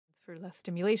for less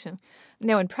stimulation.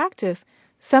 Now, in practice,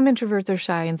 some introverts are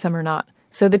shy and some are not.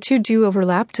 So the two do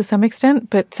overlap to some extent,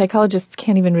 but psychologists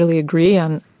can't even really agree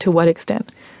on to what extent.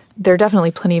 There are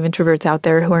definitely plenty of introverts out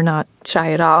there who are not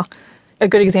shy at all. A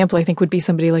good example, I think, would be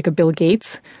somebody like a Bill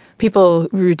Gates. People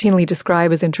routinely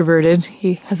describe as introverted.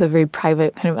 He has a very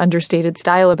private, kind of understated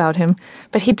style about him.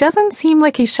 But he doesn't seem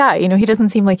like he's shy. He doesn't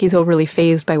seem like he's overly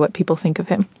fazed by what people think of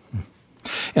him.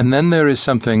 And then there is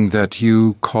something that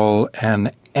you call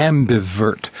an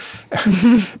ambivert.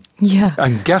 Yeah.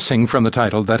 I'm guessing from the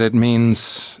title that it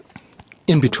means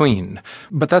in between.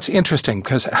 But that's interesting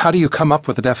because how do you come up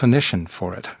with a definition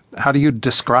for it? How do you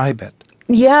describe it?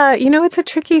 Yeah, it's a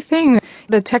tricky thing.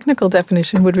 The technical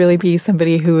definition would really be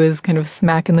somebody who is kind of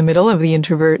smack in the middle of the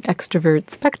introvert-extrovert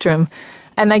spectrum.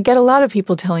 And I get a lot of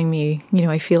people telling me,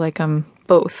 I feel like I'm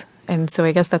both. And so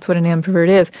I guess that's what an ambivert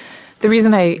is. The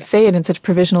reason I say it in such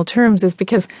provisional terms is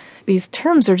because these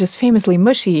terms are just famously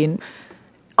mushy. And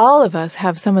all of us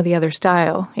have some of the other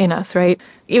style in us, right?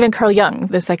 Even Carl Jung,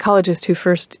 the psychologist who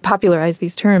first popularized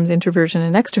these terms, introversion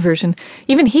and extroversion,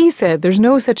 even he said there's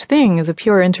no such thing as a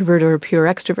pure introvert or a pure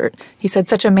extrovert. He said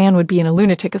such a man would be in a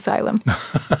lunatic asylum.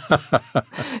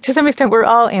 To some extent, we're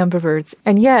all ambiverts.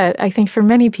 And yet, I think for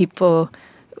many people,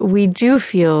 we do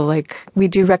feel like we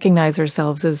do recognize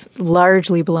ourselves as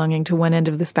largely belonging to one end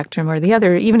of the spectrum or the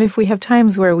other, even if we have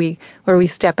times where we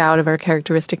step out of our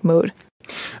characteristic mode.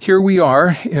 Here we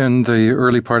are in the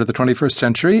early part of the 21st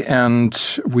century, and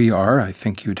we are, I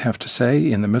think you'd have to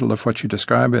say, in the middle of what you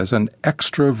describe as an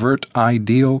extrovert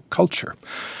ideal culture.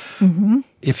 Mm-hmm.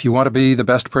 If you want to be the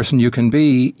best person you can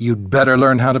be, you'd better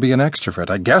learn how to be an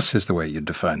extrovert, I guess is the way you'd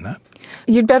define that.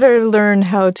 You'd better learn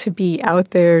how to be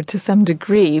out there to some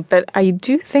degree, but I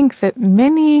do think that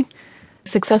many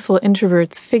successful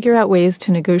introverts figure out ways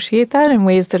to negotiate that in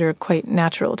ways that are quite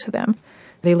natural to them.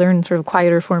 They learn sort of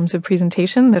quieter forms of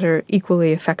presentation that are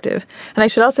equally effective. And I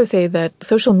should also say that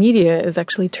social media is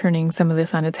actually turning some of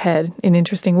this on its head in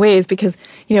interesting ways because,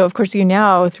 of course, you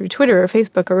now, through Twitter or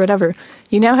Facebook or whatever,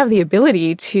 you now have the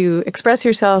ability to express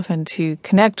yourself and to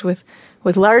connect with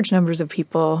large numbers of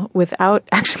people without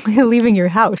actually leaving your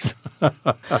house.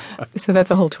 So that's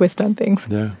a whole twist on things.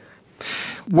 Yeah.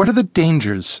 What are the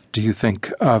dangers, do you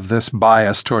think, of this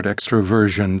bias toward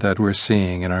extroversion that we're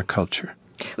seeing in our culture?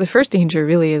 The first danger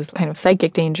really is kind of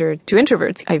psychic danger to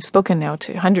introverts. I've spoken now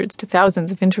to hundreds, to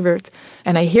thousands of introverts,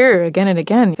 and I hear again and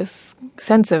again this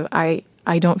sense of I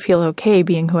don't feel okay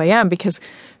being who I am because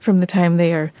from the time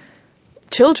they are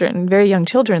children, very young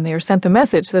children, they are sent the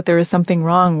message that there is something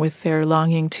wrong with their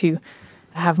longing to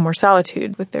have more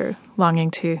solitude, with their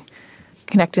longing to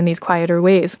connect in these quieter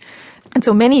ways. And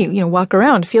so many, walk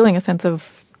around feeling a sense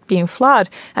of being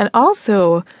flawed, and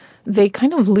also they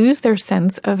kind of lose their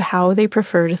sense of how they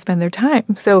prefer to spend their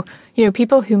time. So,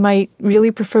 people who might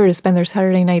really prefer to spend their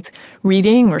Saturday nights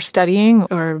reading or studying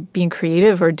or being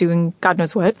creative or doing God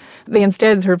knows what, they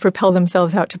instead sort of propel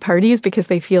themselves out to parties because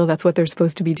they feel that's what they're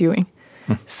supposed to be doing.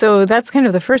 So that's kind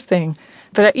of the first thing.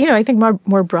 But, I think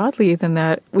more broadly than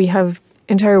that, we have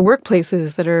entire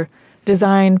workplaces that are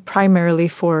designed primarily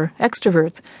for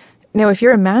extroverts. Now, if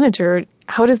you're a manager,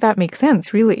 how does that make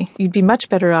sense, really? You'd be much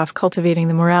better off cultivating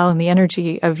the morale and the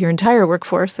energy of your entire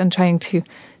workforce and trying to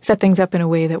set things up in a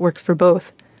way that works for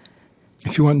both.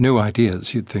 If you want new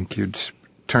ideas, you'd think you'd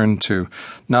turn to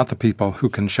not the people who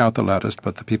can shout the loudest,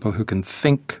 but the people who can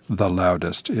think the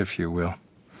loudest, if you will.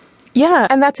 Yeah,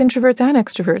 and that's introverts and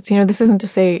extroverts. This isn't to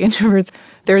say introverts,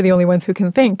 they're the only ones who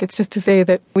can think. It's just to say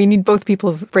that we need both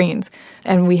people's brains.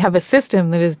 And we have a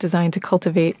system that is designed to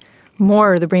cultivate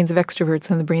more the brains of extroverts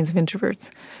than the brains of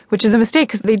introverts, which is a mistake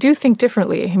because they do think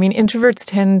differently. Introverts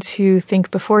tend to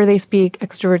think before they speak.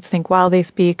 Extroverts think while they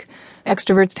speak.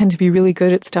 Extroverts tend to be really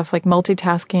good at stuff like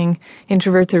multitasking.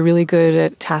 Introverts are really good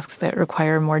at tasks that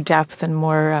require more depth and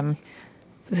more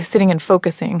sitting and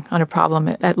focusing on a problem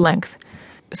at length.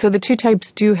 So the two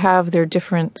types do have their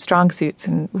different strong suits,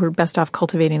 and we're best off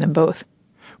cultivating them both.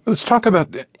 Well, let's talk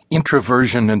about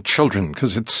introversion in children,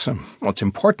 because it's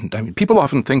important. People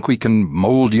often think we can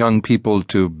mold young people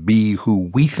to be who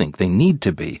we think they need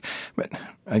to be. But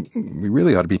we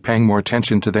really ought to be paying more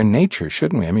attention to their nature,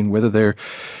 shouldn't we? Whether they're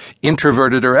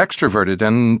introverted or extroverted,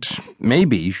 and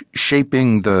maybe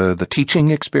shaping the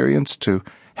teaching experience to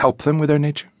help them with their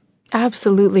nature.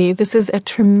 Absolutely. This is a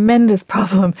tremendous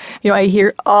problem. I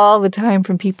hear all the time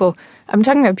from people. I'm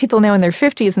talking about people now in their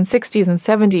 50s and 60s and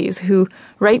 70s who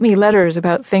write me letters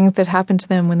about things that happened to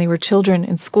them when they were children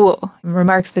in school,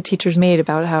 remarks the teachers made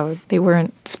about how they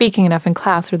weren't speaking enough in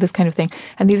class or this kind of thing.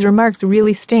 And these remarks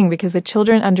really sting because the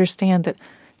children understand that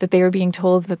they are being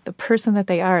told that the person that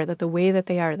they are, that the way that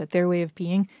they are, that their way of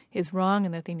being is wrong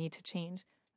and that they need to change.